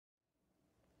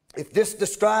If this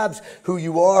describes who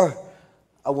you are,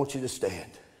 I want you to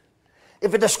stand.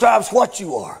 If it describes what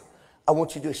you are, I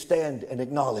want you to stand and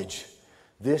acknowledge,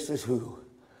 this is who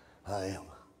I am.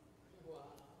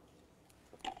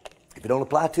 If it don't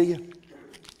apply to you,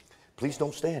 please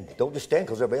don't stand. Don't just stand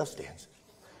because everybody else stands.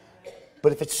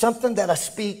 But if it's something that I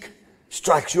speak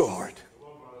strikes your heart,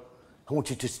 I want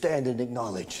you to stand and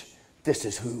acknowledge, this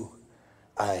is who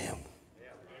I am.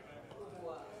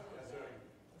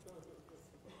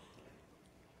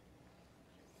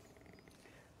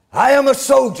 I am a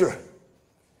soldier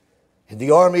in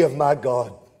the army of my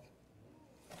God.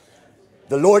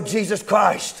 The Lord Jesus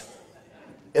Christ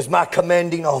is my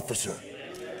commanding officer.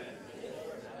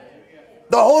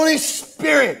 The Holy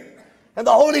Spirit and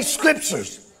the Holy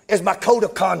Scriptures is my code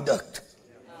of conduct.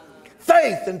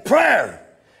 Faith and prayer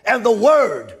and the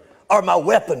Word are my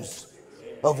weapons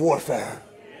of warfare.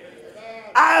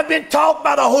 I have been taught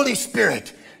by the Holy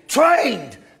Spirit,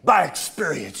 trained by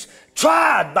experience,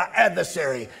 tried by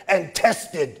adversary, and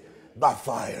tested by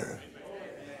fire.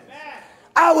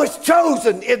 I was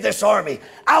chosen in this army.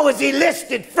 I was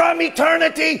enlisted from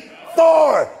eternity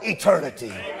for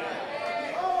eternity.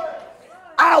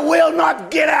 I will not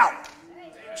get out,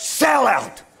 sell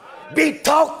out, be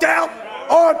talked out,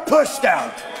 or pushed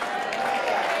out.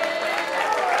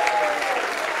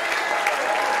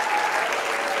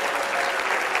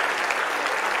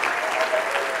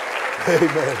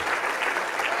 Amen.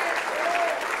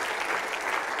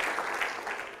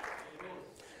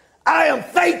 I am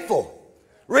faithful,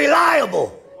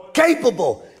 reliable,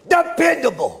 capable,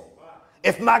 dependable.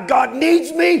 If my God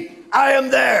needs me, I am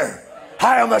there.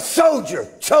 I am a soldier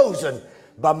chosen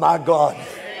by my God.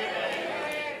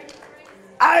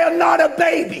 I am not a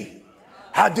baby.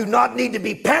 I do not need to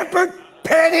be pampered,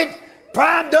 petted,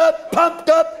 primed up, pumped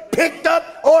up, picked up,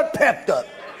 or pepped up.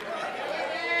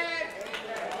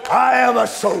 I am a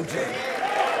soldier.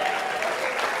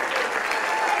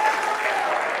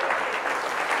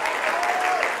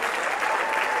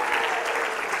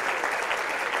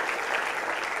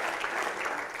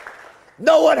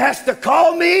 No one has to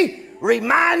call me,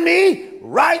 remind me,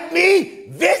 write me,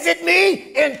 visit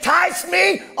me, entice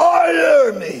me, or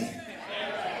lure me.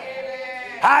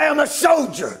 I am a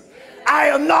soldier. I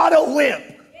am not a wimp.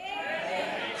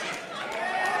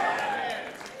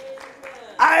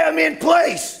 I am in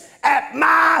place at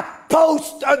my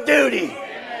post of duty.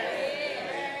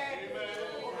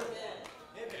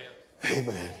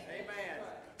 Amen.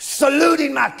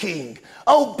 Saluting my King,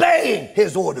 obeying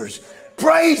his orders,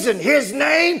 praising his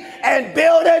name, and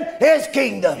building his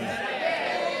kingdom.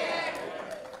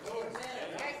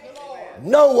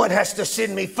 No one has to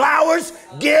send me flowers,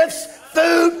 gifts,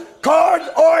 food, cards,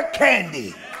 or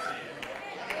candy,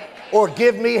 or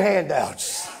give me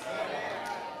handouts.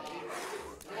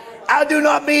 I do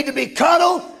not need to be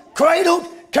cuddled, cradled,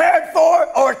 cared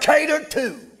for, or catered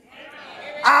to.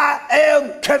 I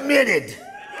am committed.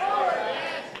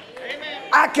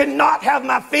 I cannot have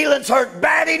my feelings hurt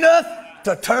bad enough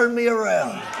to turn me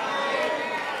around.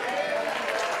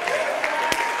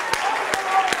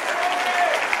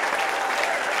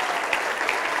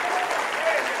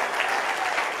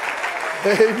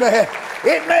 Amen.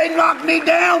 It may knock me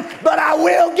down, but I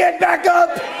will get back up.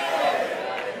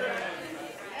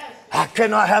 I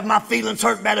cannot have my feelings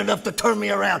hurt bad enough to turn me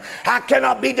around. I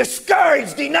cannot be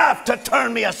discouraged enough to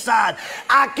turn me aside.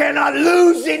 I cannot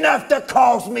lose enough to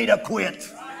cause me to quit.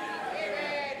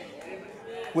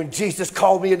 When Jesus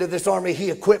called me into this army, he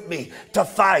equipped me to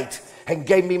fight and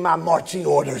gave me my marching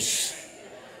orders.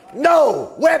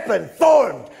 No weapon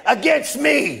formed against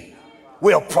me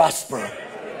will prosper.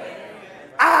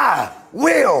 I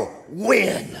will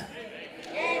win.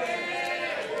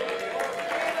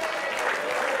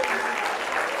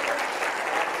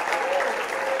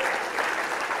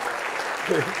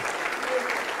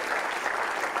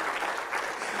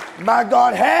 My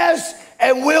God has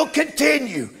and will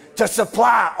continue to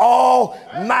supply all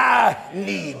my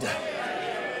need.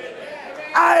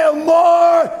 I am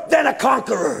more than a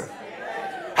conqueror.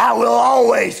 I will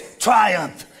always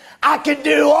triumph. I can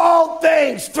do all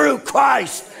things through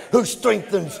Christ who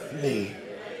strengthens me.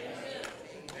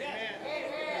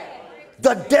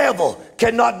 The devil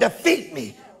cannot defeat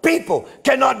me. People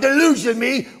cannot delusion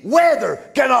me.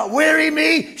 Weather cannot weary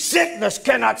me. Sickness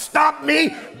cannot stop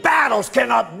me. Battles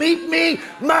cannot beat me.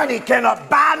 Money cannot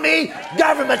buy me.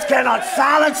 Governments cannot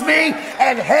silence me.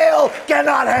 And hell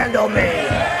cannot handle me.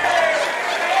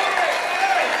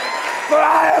 For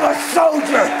I am a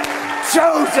soldier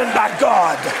chosen by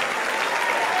God.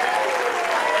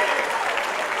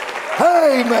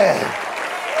 Amen.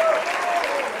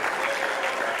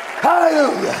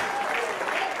 Hallelujah.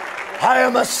 I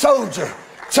am a soldier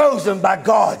chosen by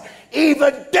God.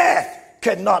 Even death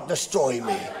cannot destroy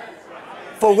me.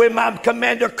 For when my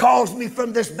commander calls me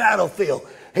from this battlefield,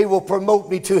 he will promote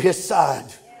me to his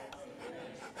side.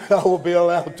 I will be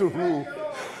allowed to rule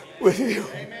with him.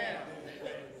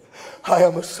 I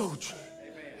am a soldier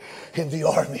in the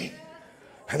army,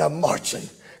 and I'm marching,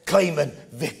 claiming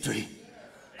victory.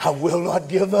 I will not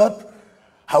give up.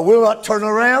 I will not turn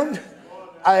around.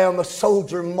 I am a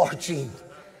soldier marching,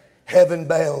 heaven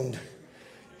bound.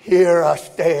 Here I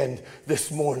stand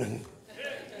this morning.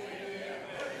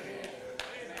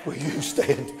 Will you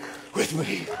stand with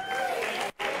me?